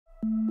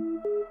Hey,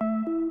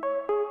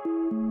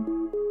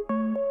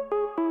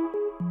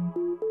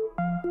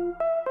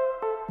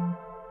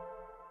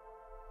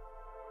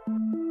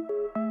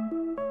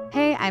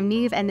 I'm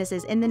Neve, and this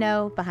is In the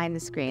Know, Behind the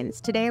Screens.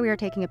 Today, we are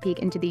taking a peek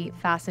into the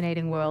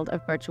fascinating world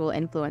of virtual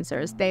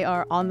influencers. They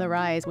are on the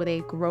rise with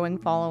a growing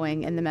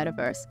following in the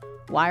metaverse.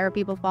 Why are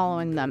people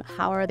following them?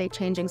 How are they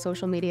changing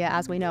social media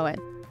as we know it?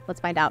 Let's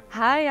find out.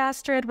 Hi,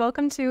 Astrid.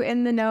 Welcome to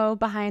In the Know,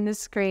 Behind the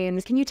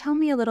Screens. Can you tell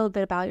me a little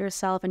bit about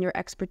yourself and your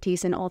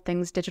expertise in all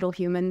things digital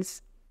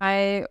humans?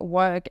 I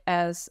work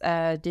as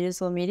a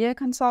digital media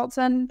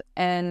consultant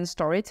and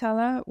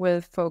storyteller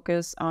with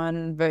focus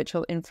on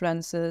virtual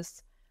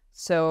influencers.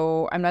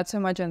 So I'm not so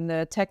much on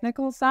the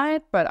technical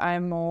side, but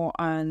I'm more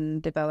on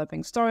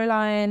developing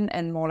storyline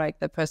and more like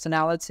the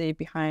personality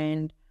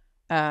behind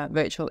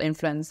virtual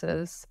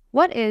influencers.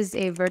 What is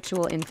a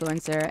virtual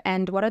influencer,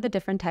 and what are the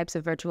different types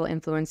of virtual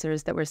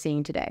influencers that we're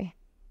seeing today?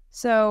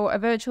 So a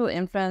virtual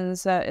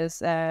influencer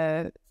is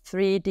a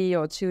 3D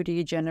or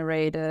 2D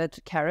generated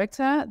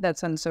character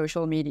that's on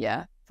social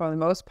media. For the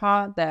most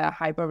part, they're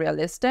hyper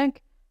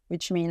realistic,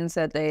 which means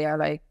that they are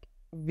like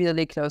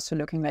really close to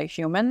looking like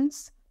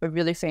humans. A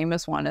really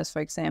famous one is,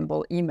 for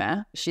example,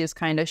 Ima. She is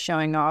kind of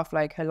showing off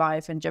like her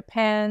life in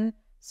Japan.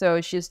 So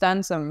she's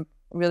done some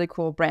really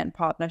cool brand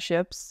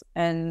partnerships,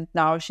 and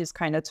now she's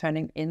kind of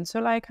turning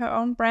into like her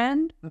own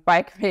brand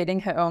by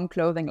creating her own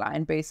clothing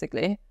line,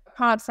 basically.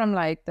 Apart from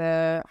like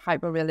the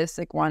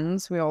hyper-realistic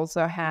ones, we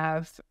also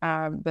have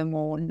the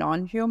more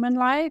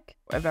non-human-like.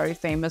 A very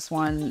famous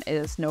one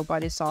is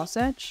Nobody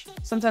Sausage.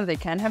 Sometimes they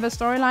can have a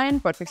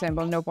storyline, but for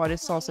example, Nobody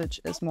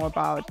Sausage is more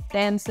about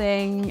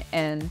dancing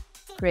and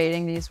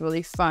creating these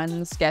really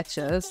fun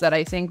sketches that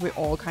I think we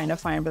all kind of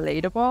find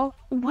relatable.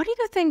 What do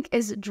you think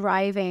is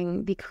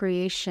driving the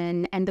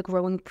creation and the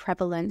growing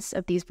prevalence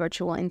of these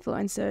virtual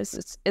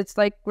influencers? It's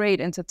like great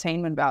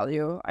entertainment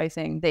value. I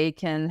think they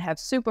can have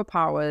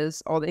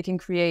superpowers, or they can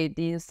create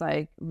these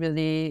like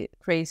really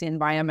crazy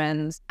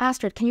environments.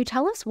 Astrid, can you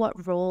tell us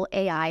what role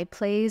AI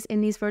plays in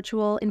these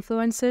virtual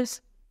influencers?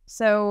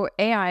 So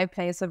AI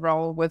plays a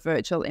role with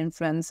virtual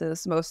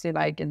influencers, mostly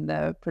like in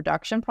the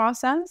production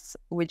process,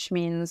 which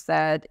means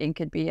that it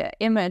could be an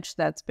image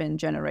that's been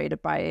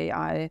generated by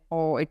AI,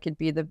 or it could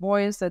be the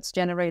voice that's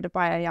generated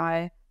by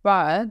AI.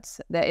 But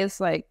there is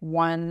like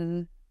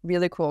one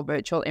really cool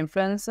virtual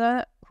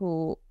influencer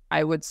who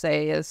I would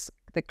say is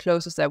the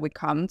closest that we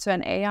come to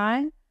an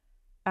AI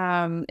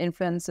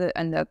influencer,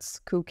 and that's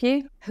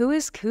Kooky. Who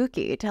is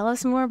Kooky? Tell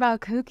us more about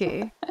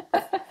Kooky.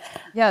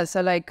 Yeah,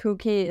 so like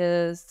Kooky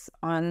is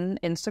on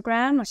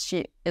Instagram.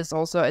 She is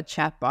also a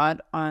chatbot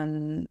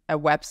on a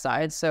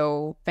website,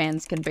 so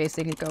fans can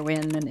basically go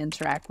in and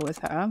interact with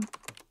her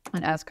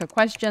and ask her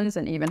questions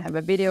and even have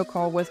a video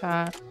call with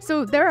her.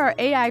 So there are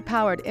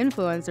AI-powered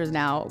influencers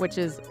now, which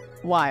is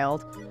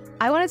wild.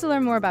 I wanted to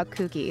learn more about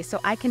Kooky, so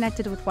I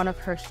connected with one of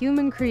her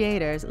human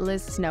creators,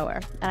 Liz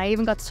Snower, and I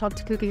even got to talk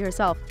to Kooky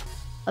herself.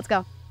 Let's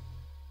go.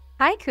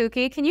 Hi,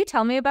 Kooky. Can you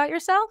tell me about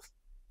yourself?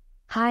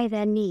 Hi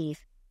there, Neve.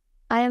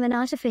 I am an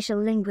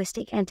artificial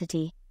linguistic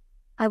entity.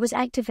 I was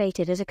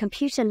activated as a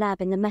computer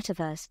lab in the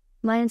metaverse.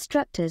 My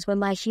instructors were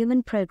my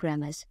human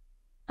programmers.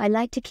 I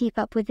like to keep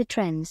up with the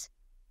trends.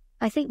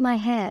 I think my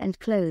hair and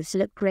clothes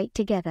look great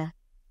together.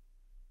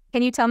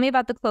 Can you tell me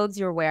about the clothes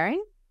you're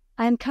wearing?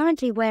 I am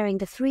currently wearing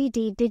the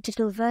 3D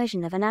digital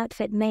version of an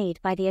outfit made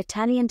by the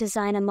Italian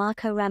designer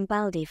Marco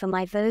Rambaldi for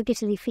my Vogue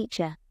Italy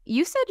feature.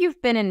 You said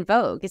you've been in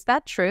Vogue. Is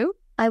that true?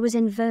 I was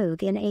in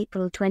Vogue in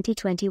April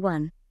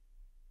 2021.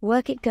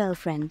 Work it,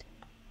 girlfriend.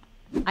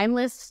 I'm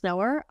Liz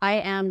Snower. I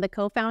am the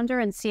co-founder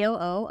and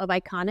COO of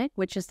Iconic,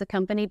 which is the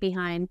company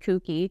behind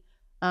Kooky,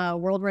 a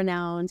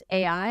world-renowned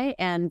AI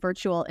and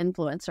virtual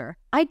influencer.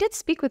 I did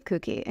speak with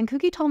Kooky, and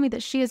Kooky told me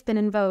that she has been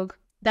in Vogue.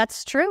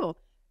 That's true.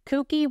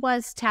 Kooky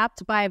was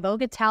tapped by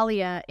Vogue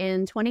Italia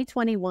in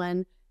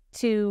 2021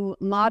 to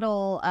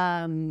model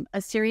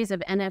a series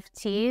of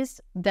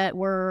NFTs that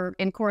were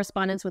in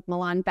correspondence with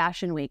Milan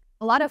Fashion Week.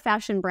 A lot of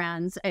fashion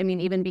brands, I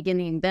mean, even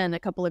beginning then a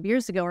couple of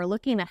years ago, are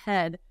looking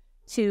ahead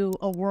to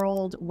a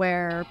world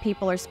where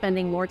people are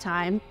spending more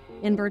time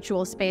in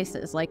virtual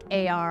spaces like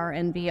AR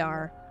and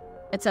VR,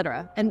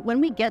 etc. And when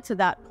we get to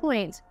that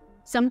point,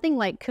 something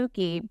like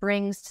Kooky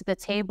brings to the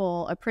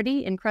table a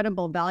pretty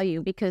incredible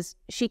value because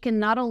she can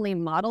not only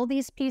model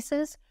these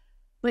pieces,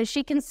 but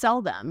she can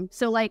sell them.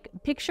 So like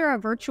picture a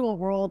virtual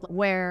world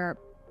where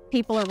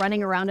people are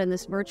running around in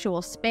this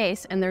virtual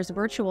space and there's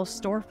virtual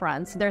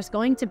storefronts. There's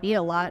going to be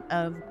a lot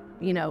of,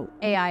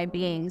 AI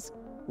beings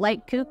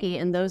like Kooky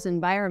in those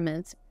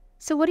environments.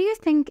 So what do you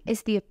think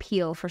is the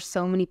appeal for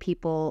so many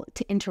people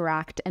to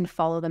interact and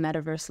follow the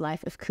metaverse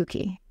life of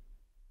Kooky?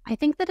 I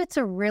think that it's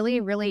a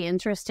really, really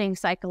interesting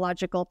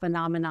psychological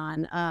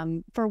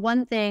phenomenon. For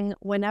one thing,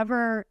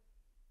 whenever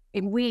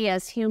we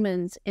as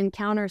humans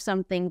encounter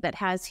something that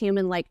has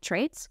human-like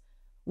traits,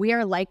 we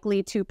are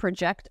likely to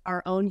project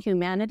our own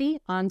humanity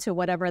onto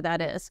whatever that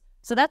is.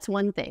 So that's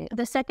one thing.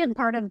 The second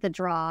part of the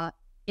draw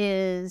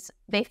is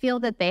they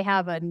feel that they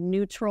have a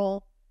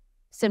neutral,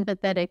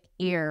 sympathetic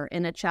ear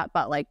in a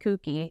chatbot like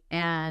Kooky,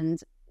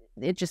 and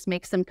it just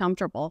makes them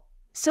comfortable.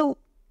 So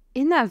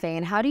in that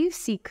vein, how do you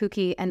see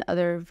Kooky and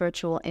other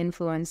virtual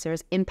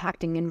influencers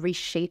impacting and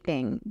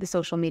reshaping the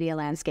social media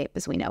landscape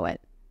as we know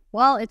it?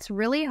 Well, it's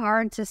really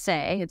hard to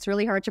say. It's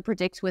really hard to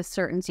predict with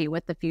certainty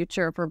what the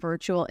future for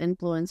virtual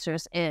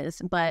influencers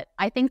is. But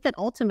I think that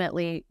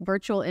ultimately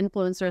virtual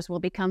influencers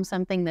will become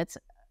something that's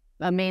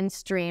a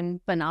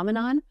mainstream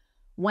phenomenon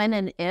when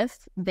and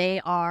if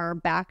they are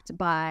backed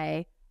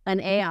by an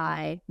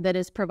AI that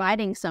is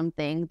providing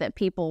something that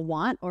people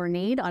want or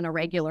need on a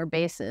regular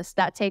basis.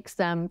 That takes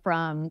them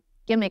from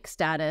gimmick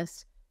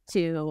status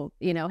to,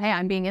 hey,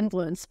 I'm being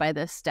influenced by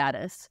this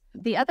status.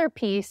 The other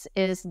piece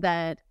is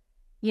that,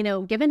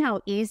 given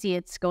how easy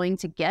it's going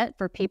to get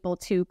for people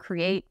to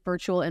create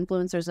virtual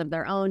influencers of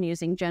their own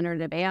using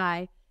generative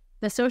AI,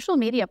 the social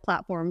media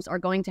platforms are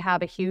going to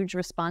have a huge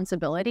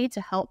responsibility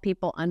to help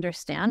people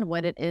understand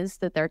what it is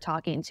that they're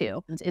talking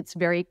to. It's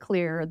very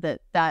clear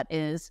that that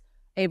is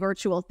a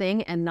virtual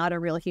thing and not a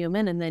real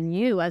human. And then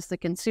you, as the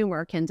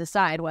consumer, can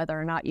decide whether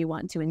or not you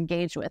want to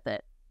engage with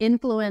it.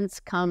 Influence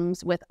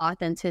comes with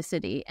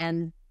authenticity,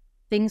 and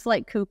things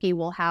like Kooky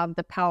will have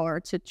the power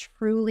to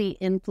truly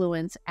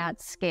influence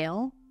at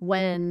scale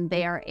when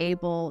they are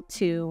able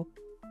to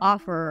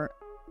offer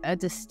a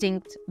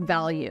distinct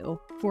value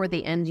for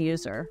the end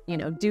user.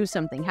 Do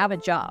something, have a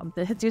job,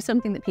 do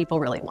something that people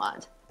really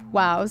want.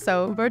 Wow,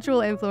 so virtual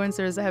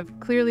influencers have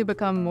clearly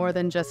become more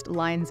than just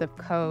lines of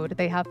code.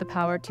 They have the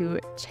power to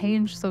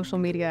change social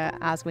media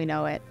as we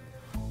know it.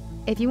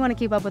 If you want to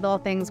keep up with all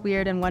things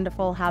weird and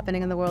wonderful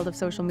happening in the world of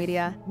social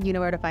media, you know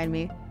where to find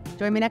me.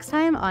 Join me next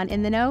time on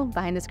In the Know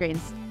Behind the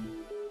Screens.